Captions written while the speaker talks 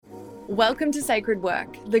Welcome to Sacred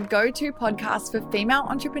Work, the go-to podcast for female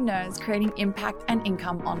entrepreneurs creating impact and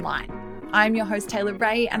income online. I'm your host, Taylor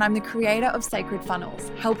Ray, and I'm the creator of Sacred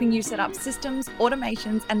Funnels, helping you set up systems,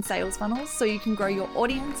 automations, and sales funnels so you can grow your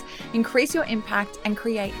audience, increase your impact, and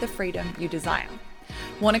create the freedom you desire.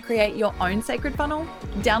 Want to create your own sacred funnel?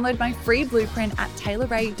 Download my free blueprint at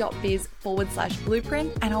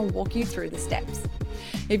taylorray.biz/blueprint, and I'll walk you through the steps.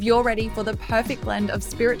 If you're ready for the perfect blend of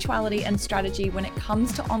spirituality and strategy when it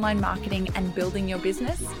comes to online marketing and building your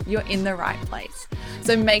business, you're in the right place.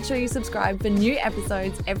 So make sure you subscribe for new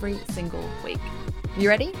episodes every single week. You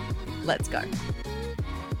ready? Let's go.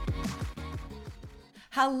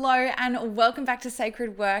 Hello and welcome back to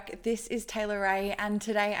Sacred Work. This is Taylor Ray, and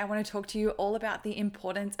today I want to talk to you all about the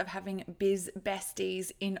importance of having biz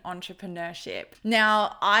besties in entrepreneurship.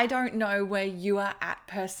 Now, I don't know where you are at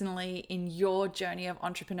personally in your journey of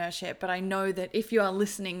entrepreneurship, but I know that if you are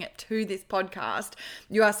listening to this podcast,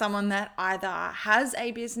 you are someone that either has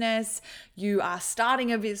a business, you are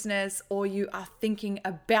starting a business, or you are thinking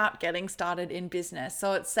about getting started in business.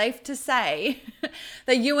 So it's safe to say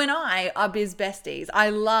that you and I are biz besties. I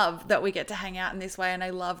love that we get to hang out in this way, and I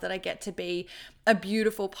love that I get to be a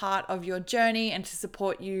beautiful part of your journey and to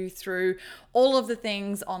support you through all of the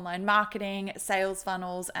things online marketing, sales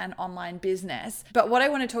funnels, and online business. But what I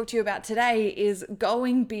want to talk to you about today is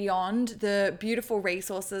going beyond the beautiful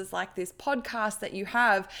resources like this podcast that you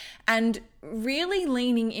have and really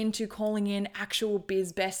leaning into calling in actual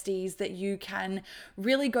biz besties that you can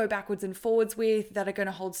really go backwards and forwards with, that are going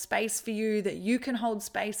to hold space for you, that you can hold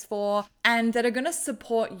space for, and that are going to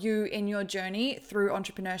support you in your journey through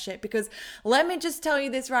entrepreneurship. Because let me just tell you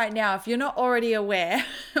this right now, if you're not already aware,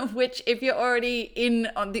 which if you're already in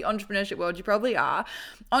the entrepreneurship world, you probably are,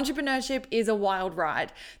 entrepreneurship is a wild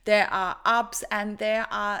ride. There are ups and there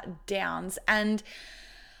are downs. And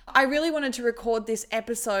I really wanted to record this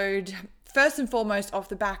episode first and foremost off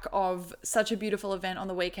the back of such a beautiful event on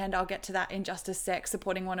the weekend. I'll get to that in just a sec,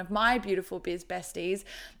 supporting one of my beautiful biz besties.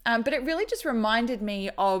 But it really just reminded me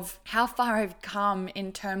of how far I've come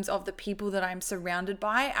in terms of the people that I'm surrounded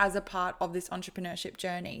by as a part of this entrepreneurship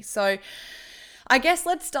journey. So I guess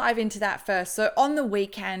let's dive into that first. So on the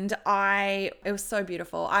weekend, it was so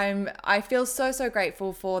beautiful. I feel so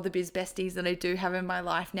grateful for the biz besties that I do have in my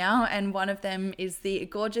life now. And one of them is the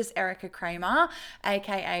gorgeous Erica Kramer,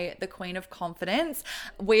 aka the Queen of Confidence.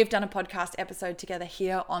 We have done a podcast episode together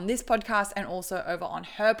here on this podcast and also over on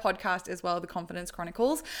her podcast as well, The Confidence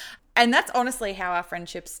Chronicles. And that's honestly how our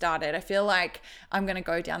friendship started. I feel like I'm going to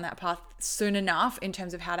go down that path soon enough in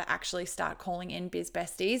terms of how to actually start calling in biz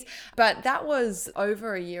besties. But that was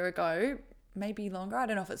over a year ago, maybe longer. I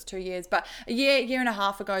don't know if it's 2 years, but a year and a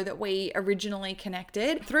half ago that we originally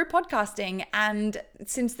connected through podcasting. And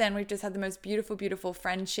since then, we've just had the most beautiful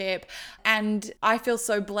friendship. And I feel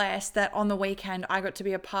so blessed that on the weekend, I got to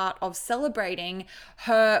be a part of celebrating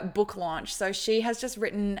her book launch. So she has just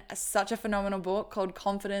written such a phenomenal book called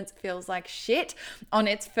Confidence Feels Like Shit. On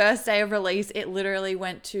its first day of release, it literally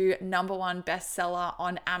went to #1 bestseller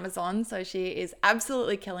on Amazon. So she is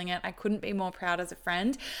absolutely killing it. I couldn't be more proud as a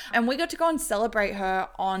friend. And we got to go and celebrate her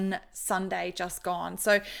on Sunday just gone.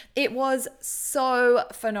 So it was so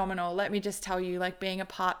phenomenal. Let me just tell you, like being a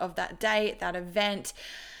part of that day, that event.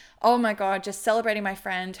 Oh my God, just celebrating my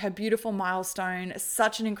friend, her beautiful milestone,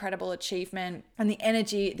 such an incredible achievement, and the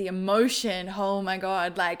energy, the emotion, oh my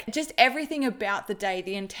God, like just everything about the day,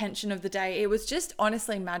 the intention of the day, it was just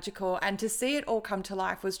honestly magical. And to see it all come to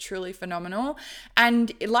life was truly phenomenal.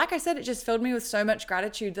 And like I said, it just filled me with so much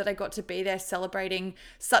gratitude that I got to be there celebrating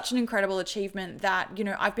such an incredible achievement that, you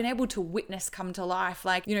know, I've been able to witness come to life.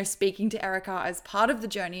 Like, you know, speaking to Erica as part of the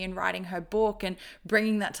journey and writing her book and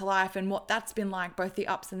bringing that to life and what that's been like, both the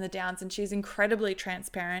ups and the downs. And she's incredibly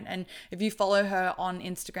transparent. And if you follow her on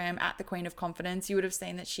Instagram at the Queen of Confidence, you would have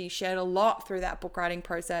seen that she shared a lot through that book writing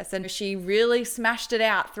process. And she really smashed it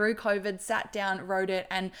out through COVID, sat down, wrote it,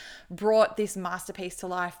 and brought this masterpiece to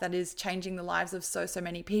life that is changing the lives of so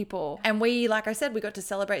many people. And we, like I said, we got to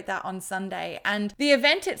celebrate that on Sunday. And the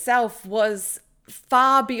event itself was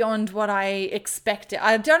far beyond what I expected.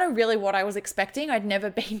 I don't know really what I was expecting. I'd never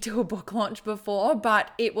been to a book launch before,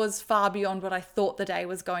 but it was far beyond what I thought the day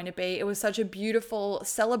was going to be. It was such a beautiful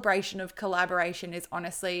celebration of collaboration is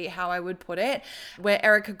honestly how I would put it, where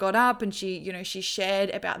Erica got up and she shared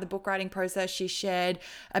about the book writing process. She shared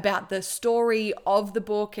about the story of the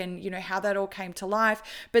book and, how that all came to life.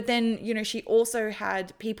 But then, she also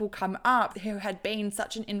had people come up who had been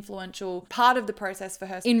such an influential part of the process for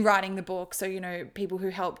her in writing the book. So, people who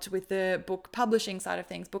helped with the book publishing side of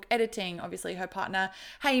things, book editing, obviously her partner,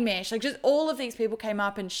 Hamish, like just all of these people came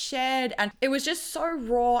up and shared. And it was just so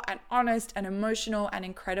raw and honest and emotional and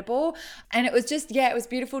incredible. And it was just, it was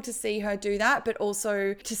beautiful to see her do that, but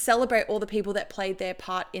also to celebrate all the people that played their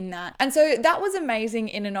part in that. And so that was amazing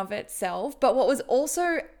in and of itself. But what was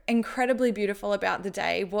also incredibly beautiful about the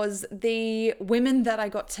day was the women that I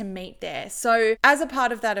got to meet there. So as a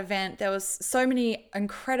part of that event, there was so many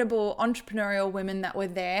incredible entrepreneurial women that were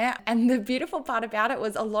there. And the beautiful part about it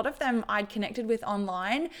was a lot of them I'd connected with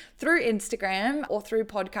online through Instagram or through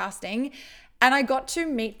podcasting. And I got to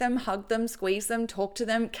meet them, hug them, squeeze them, talk to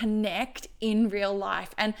them, connect in real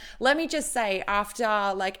life. And let me just say,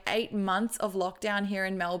 after like 8 months of lockdown here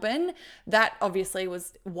in Melbourne, that obviously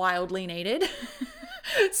was wildly needed.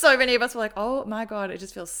 So many of us were like, oh my God, it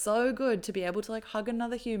just feels so good to be able to like hug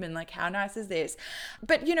another human. Like, how nice is this?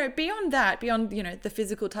 But, beyond that, beyond, the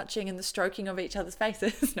physical touching and the stroking of each other's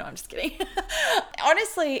faces. No, I'm just kidding.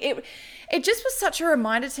 Honestly, it just was such a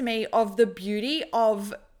reminder to me of the beauty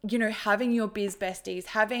of having your biz besties,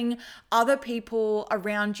 having other people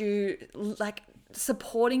around you, like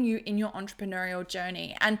supporting you in your entrepreneurial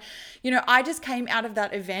journey. And, I just came out of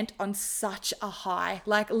that event on such a high.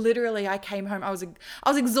 Like literally I came home, I was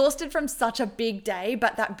exhausted from such a big day,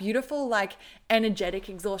 but that beautiful, like energetic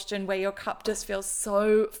exhaustion where your cup just feels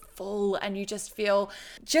so full and you just feel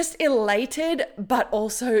just elated, but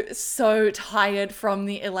also so tired from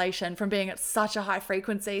the elation, from being at such a high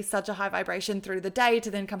frequency, such a high vibration through the day, to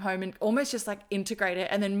then come home and almost just like integrate it.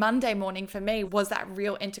 And then Monday morning for me was that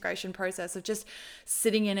real integration process of just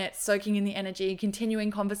sitting in it, soaking in the energy, continuing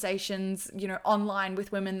conversations, online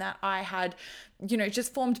with women that I had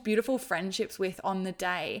just formed beautiful friendships with on the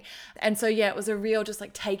day. And so, it was a real just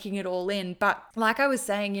like taking it all in. But like I was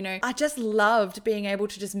saying, I just loved being able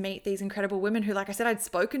to just meet these incredible women who, like I said, I'd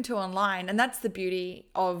spoken to online. And that's the beauty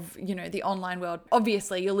of, the online world.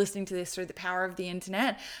 Obviously, you're listening to this through the power of the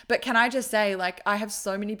internet. But can I just say, like, I have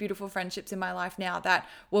so many beautiful friendships in my life now that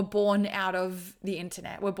were born out of the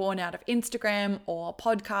internet, were born out of Instagram or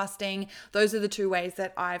podcasting. Those are the two ways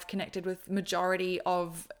that I've connected with majority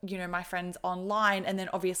of, my friends online. And then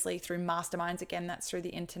obviously through masterminds, again, that's through the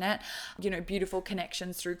internet, beautiful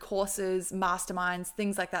connections through courses, masterminds,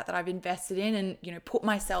 things like that I've invested in and, put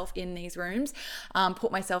myself in these rooms,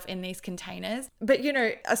 put myself in these containers. But,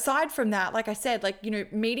 aside from that, like I said, like,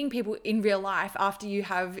 meeting people in real life after you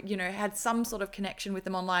have, had some sort of connection with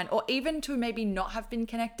them online, or even to maybe not have been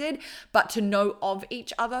connected, but to know of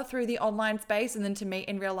each other through the online space and then to meet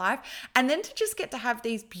in real life. And then to just get to have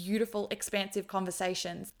these beautiful, expansive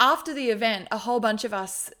conversations. After the event, a whole bunch of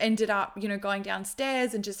us ended up, going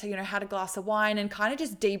downstairs and just, had a glass of wine and kind of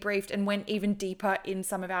just debriefed and went even deeper in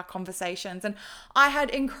some of our conversations. And I had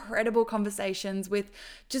incredible conversations with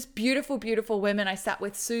just beautiful, beautiful women. I sat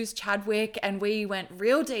with Suze Chadwick and we went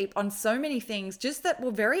real deep on so many things just that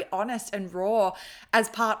were very honest and raw as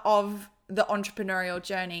part of the entrepreneurial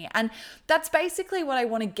journey. And that's basically what I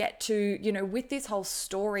want to get to, with this whole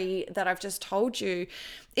story that I've just told you,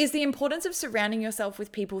 is the importance of surrounding yourself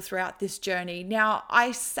with people throughout this journey. Now,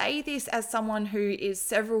 I say this as someone who is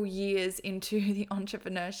several years into the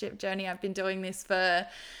entrepreneurship journey. I've been doing this for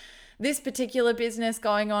this particular business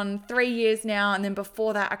going on 3 years now. And then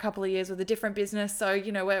before that, a couple of years with a different business. So,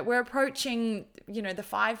 we're approaching, the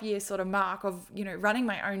 5-year sort of mark of, running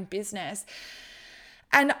my own business.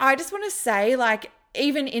 And I just want to say, like,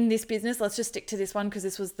 even in this business, let's just stick to this one because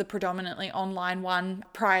this was the predominantly online one.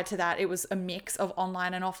 Prior to that, it was a mix of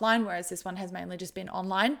online and offline, whereas this one has mainly just been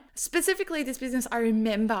online. Specifically, this business, I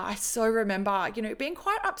so remember, being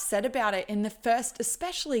quite upset about it in the first,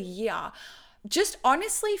 especially year. Just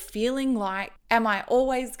honestly feeling like, am I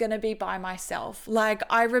always going to be by myself? Like,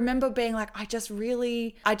 I remember being like, I just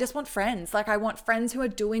want friends. Like, I want friends who are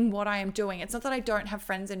doing what I am doing. It's not that I don't have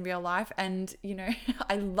friends in real life. And,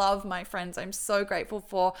 I love my friends. I'm so grateful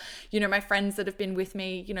for, my friends that have been with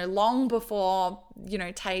me, long before,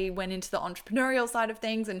 Tay went into the entrepreneurial side of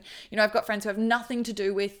things. And, I've got friends who have nothing to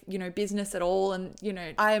do with, business at all. And,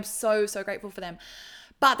 I am so, so grateful for them.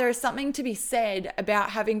 But there is something to be said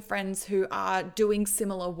about having friends who are doing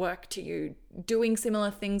similar work to you, doing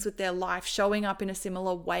similar things with their life, showing up in a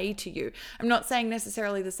similar way to you. I'm not saying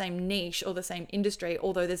necessarily the same niche or the same industry,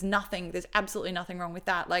 although there's absolutely nothing wrong with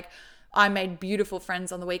that. Like, I made beautiful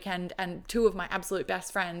friends on the weekend, and two of my absolute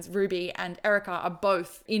best friends, Ruby and Erica, are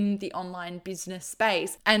both in the online business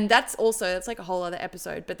space. And that's like a whole other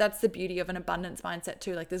episode, but that's the beauty of an abundance mindset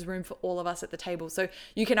too. Like, there's room for all of us at the table. So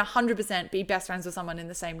you can 100% be best friends with someone in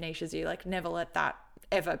the same niche as you. Like, never let that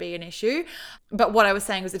ever be an issue. But what I was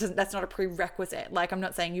saying was that's not a prerequisite. Like, I'm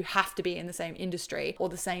not saying you have to be in the same industry or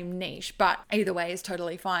the same niche, but either way is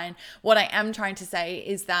totally fine. What I am trying to say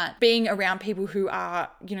is that being around people who are,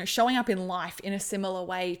 showing up in life in a similar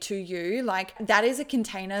way to you, like, that is a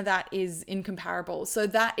container that is incomparable. So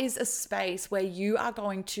that is a space where you are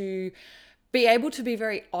going to be able to be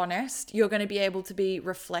very honest. You're going to be able to be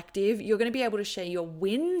reflective. You're going to be able to share your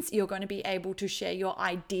wins. You're going to be able to share your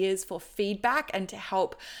ideas for feedback and to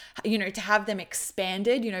help, to have them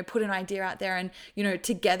expanded, put an idea out there and,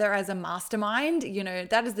 together as a mastermind,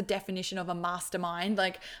 that is the definition of a mastermind.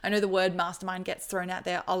 Like, I know the word mastermind gets thrown out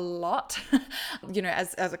there a lot,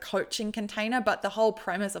 as a coaching container, but the whole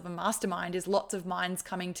premise of a mastermind is lots of minds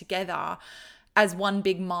coming together as one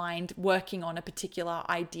big mind working on a particular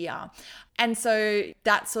idea. And so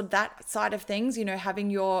that side of things, having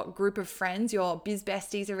your group of friends, your biz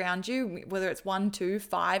besties around you, whether it's 1, 2,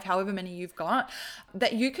 5, however many you've got,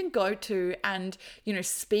 that you can go to and,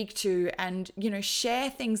 speak to and, share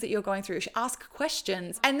things that you're going through, ask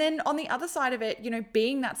questions. And then on the other side of it,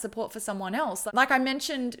 being that support for someone else. Like I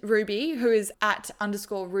mentioned Ruby, who is at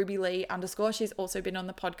 _RubyLee_. She's also been on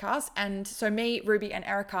the podcast. And so me, Ruby and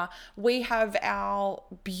Erica, we have our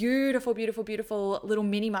beautiful, beautiful, beautiful little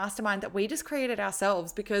mini mastermind that we just created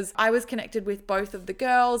ourselves because I was connected with both of the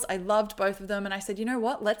girls. I loved both of them. And I said, you know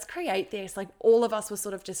what, let's create this. Like, all of us were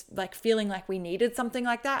sort of just like feeling like we needed something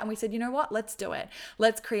like that. And we said, you know what, let's do it.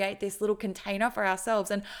 Let's create this little container for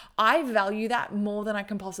ourselves. And I value that more than I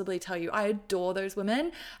can possibly tell you. I adore those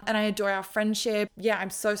women and I adore our friendship. Yeah,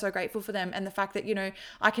 I'm so, so grateful for them. And the fact that,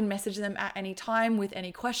 I can message them at any time with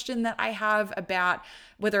any question that I have about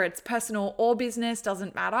whether it's personal or business,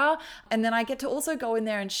 doesn't matter. And then I get to also go in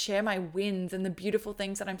there and share my wins and the beautiful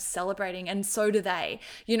things that I'm celebrating. And so do they,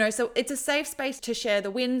 so it's a safe space to share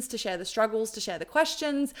the wins, to share the struggles, to share the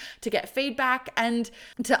questions, to get feedback and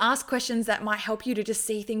to ask questions that might help you to just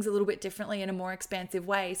see things a little bit differently in a more expansive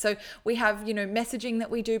way. So we have, messaging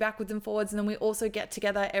that we do backwards and forwards. And then we also get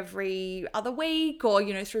together every other week or,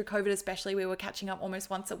 through COVID especially, we were catching up almost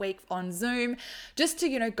once a week on Zoom just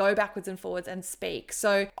to, go backwards and forwards and speak.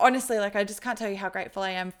 So honestly, like, I just can't tell you how grateful I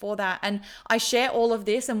am for that. And I share all of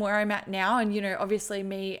this and where I'm at now. And, obviously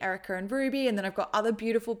me, Erica and Ruby, and then I've got other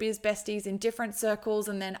beautiful biz besties in different circles.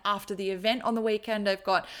 And then after the event on the weekend, I've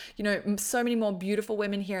got, so many more beautiful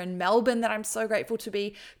women here in Melbourne that I'm so grateful to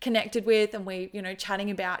be connected with. And we,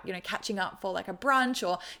 chatting about, catching up for like a brunch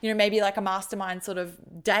or, maybe like a mastermind sort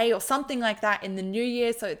of day or something like that in the new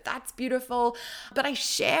year. So that's beautiful. But I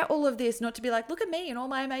share all of this not to be like, look at me and all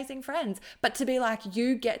my amazing friends, but to be like,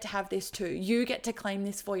 you get to have this too. You get to claim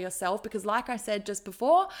this for yourself because like I said just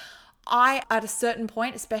before, I, at a certain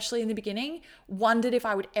point, especially in the beginning, wondered if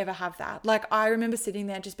I would ever have that. Like, I remember sitting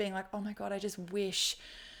there just being like, oh my God, I just wish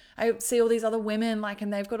I see all these other women, like,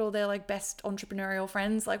 and they've got all their like best entrepreneurial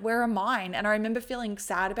friends, like, where are mine? And I remember feeling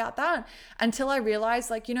sad about that until I realized,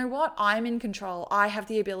 like, you know what? I'm in control. I have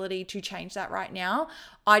the ability to change that right now.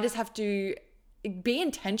 I just have to be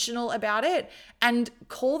intentional about it and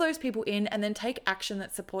call those people in and then take action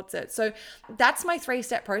that supports it. So that's my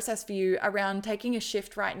 3-step process for you around taking a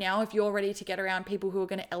shift right now. If you're ready to get around people who are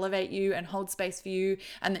going to elevate you and hold space for you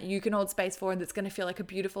and that you can hold space for, and that's going to feel like a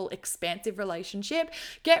beautiful, expansive relationship,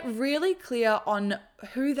 get really clear on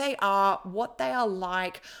who they are, what they are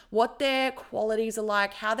like, what their qualities are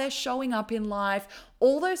like, how they're showing up in life,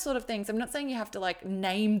 all those sort of things. I'm not saying you have to like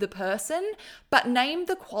name the person, but name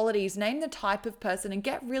the qualities, name the type of person and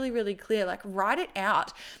get really, really clear, like write it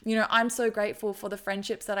out. I'm so grateful for the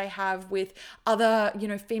friendships that I have with other,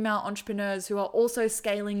 female entrepreneurs who are also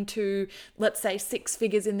scaling to, let's say, 6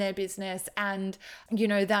 figures in their business and,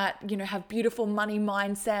 that, have beautiful money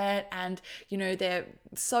mindset and, they're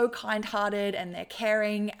so kind-hearted and they're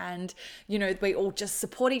caring and, we all just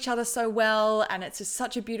support each other so well. And it's just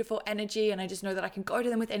such a beautiful energy. And I just know that I can go to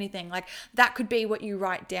them with anything. Like, that could be what you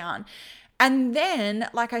write down. And then,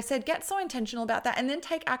 like I said, get so intentional about that and then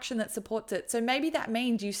take action that supports it. So maybe that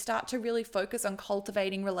means you start to really focus on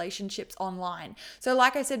cultivating relationships online. So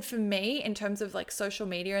like I said, for me, in terms of like social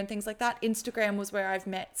media and things like that, Instagram was where I've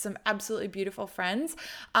met some absolutely beautiful friends,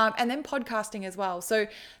 and then podcasting as well. So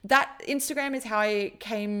that Instagram is how I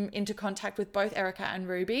came into contact with both Erica and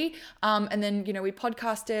Ruby. And then, we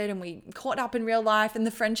podcasted and we caught up in real life and the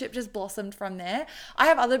friendship just blossomed from there. I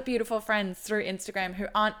have other beautiful friends through Instagram who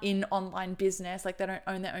aren't in online online business, like they don't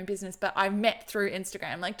own their own business, but I've met through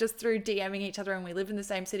Instagram, like just through DMing each other, and we live in the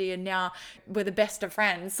same city and now we're the best of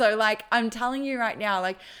friends. So like, I'm telling you right now,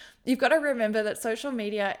 like, you've got to remember that social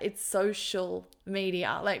media, it's social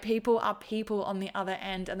media. Like, people are people on the other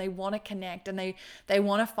end, and they want to connect, and they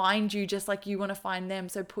want to find you just like you want to find them.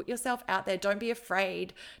 So put yourself out there. Don't be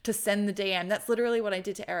afraid to send the DM. That's literally what I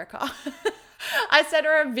did to Erica. I sent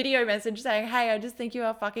her a video message saying, hey, I just think you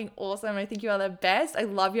are fucking awesome. I think you are the best. I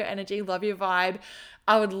love your energy, love your vibe.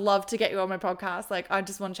 I would love to get you on my podcast. Like, I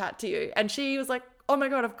just want to chat to you. And she was like, oh my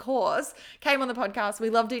God, of course. Came on the podcast.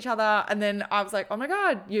 We loved each other. And then I was like, oh my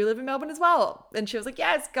God, you live in Melbourne as well. And she was like,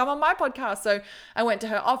 yes, come on my podcast. So I went to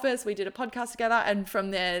her office. We did a podcast together. And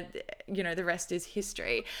from there, you know, the rest is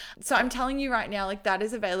history. So I'm telling you right now, like, that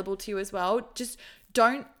is available to you as well. Just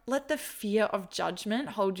don't let the fear of judgment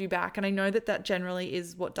hold you back. And I know that that generally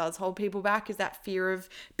is what does hold people back, is that fear of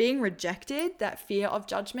being rejected, that fear of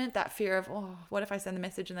judgment, that fear of, oh, what if I send the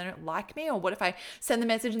message and they don't like me? Or what if I send the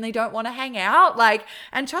message and they don't want to hang out? Like,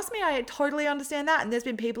 and trust me, I totally understand that. And there's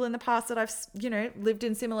been people in the past that I've, you know, lived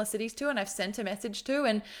in similar cities to, and I've sent a message to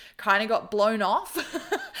and kind of got blown off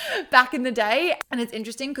back in the day. And it's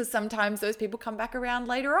interesting because sometimes those people come back around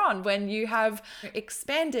later on when you have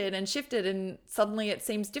expanded and shifted and suddenly it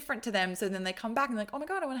seems different to them. So then they come back and they're like, oh my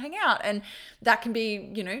God, I want to hang out. And that can be,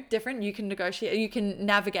 you know, different. You can negotiate, you can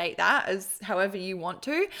navigate that as however you want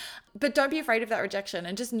to, but don't be afraid of that rejection,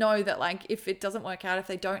 and just know that, like, if it doesn't work out, if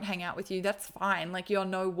they don't hang out with you, that's fine. Like, you're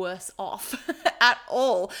no worse off at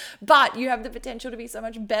all, but you have the potential to be so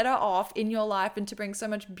much better off in your life and to bring so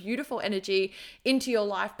much beautiful energy into your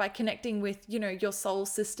life by connecting with, you know, your soul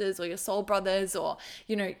sisters or your soul brothers, or,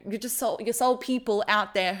 you know, your soul people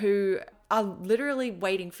out there who are literally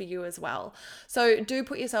waiting for you as well. So do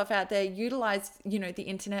put yourself out there, utilize, you know, the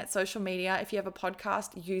internet, social media. If you have a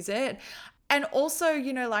podcast, use it. And also,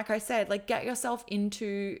 you know, like I said, like, get yourself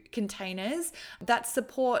into containers that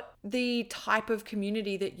support the type of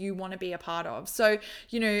community that you want to be a part of. So,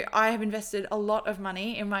 you know, I have invested a lot of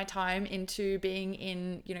money in my time into being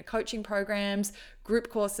in, you know, coaching programs, group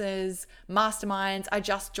courses, masterminds. I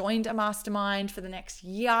just joined a mastermind for the next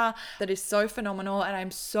year that is so phenomenal. And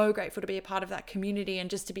I'm so grateful to be a part of that community, and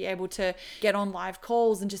just to be able to get on live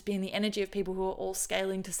calls and just be in the energy of people who are all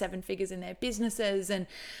scaling to 7 figures in their businesses, and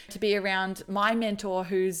to be around my mentor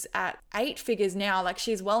who's at 8 figures now. Like,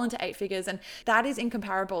 she's well into 8 figures, and that is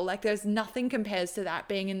incomparable. Like, there's nothing compares to that,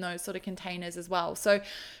 being in those sort of containers as well. So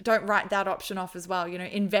don't write that option off as well. You know,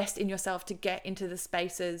 invest in yourself to get into the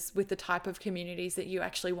spaces with the type of communities that you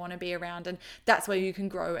actually want to be around, and that's where you can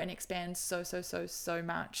grow and expand so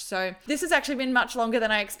much. So this has actually been much longer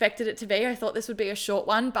than I expected it to be. I thought this would be a short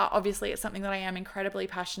one, but obviously it's something that I am incredibly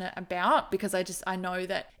passionate about, because I know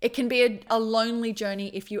that it can be a lonely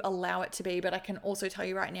journey if you allow it to be, but I can also tell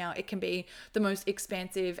you right now, it can be the most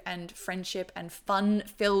expansive and friendship and fun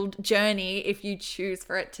filled journey if you choose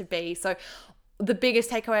for it to be. So the biggest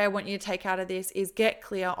takeaway I want you to take out of this is get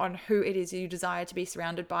clear on who it is you desire to be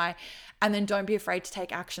surrounded by, and then don't be afraid to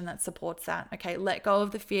take action that supports that. Okay, let go of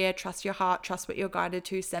the fear, trust your heart, trust what you're guided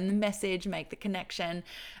to, send the message, make the connection,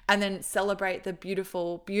 and then celebrate the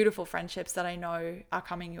beautiful, beautiful friendships that I know are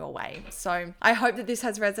coming your way. So I hope that this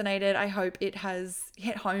has resonated. I hope it has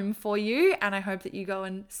hit home for you, and I hope that you go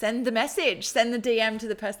and send the message, send the DM to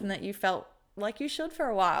the person that you felt like you should for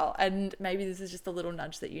a while, and maybe this is just a little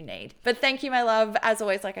nudge that you need. But thank you, my love. As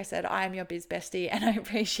always, like I said, I am your biz bestie, and I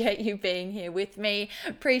appreciate you being here with me.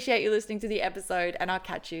 Appreciate you listening to the episode, and I'll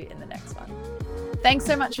catch you in the next one. Thanks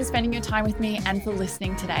so much for spending your time with me and for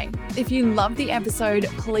listening today. If you loved the episode,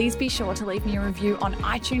 please be sure to leave me a review on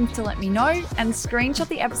iTunes to let me know, and screenshot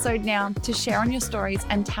the episode now to share on your stories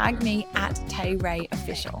and tag me at Tay Ray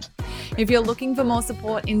Official. If you're looking for more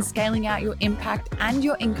support in scaling out your impact and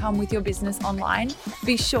your income with your business online,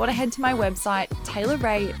 be sure to head to my website,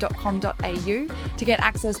 taylorray.com.au, to get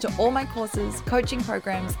access to all my courses, coaching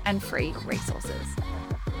programs, and free resources.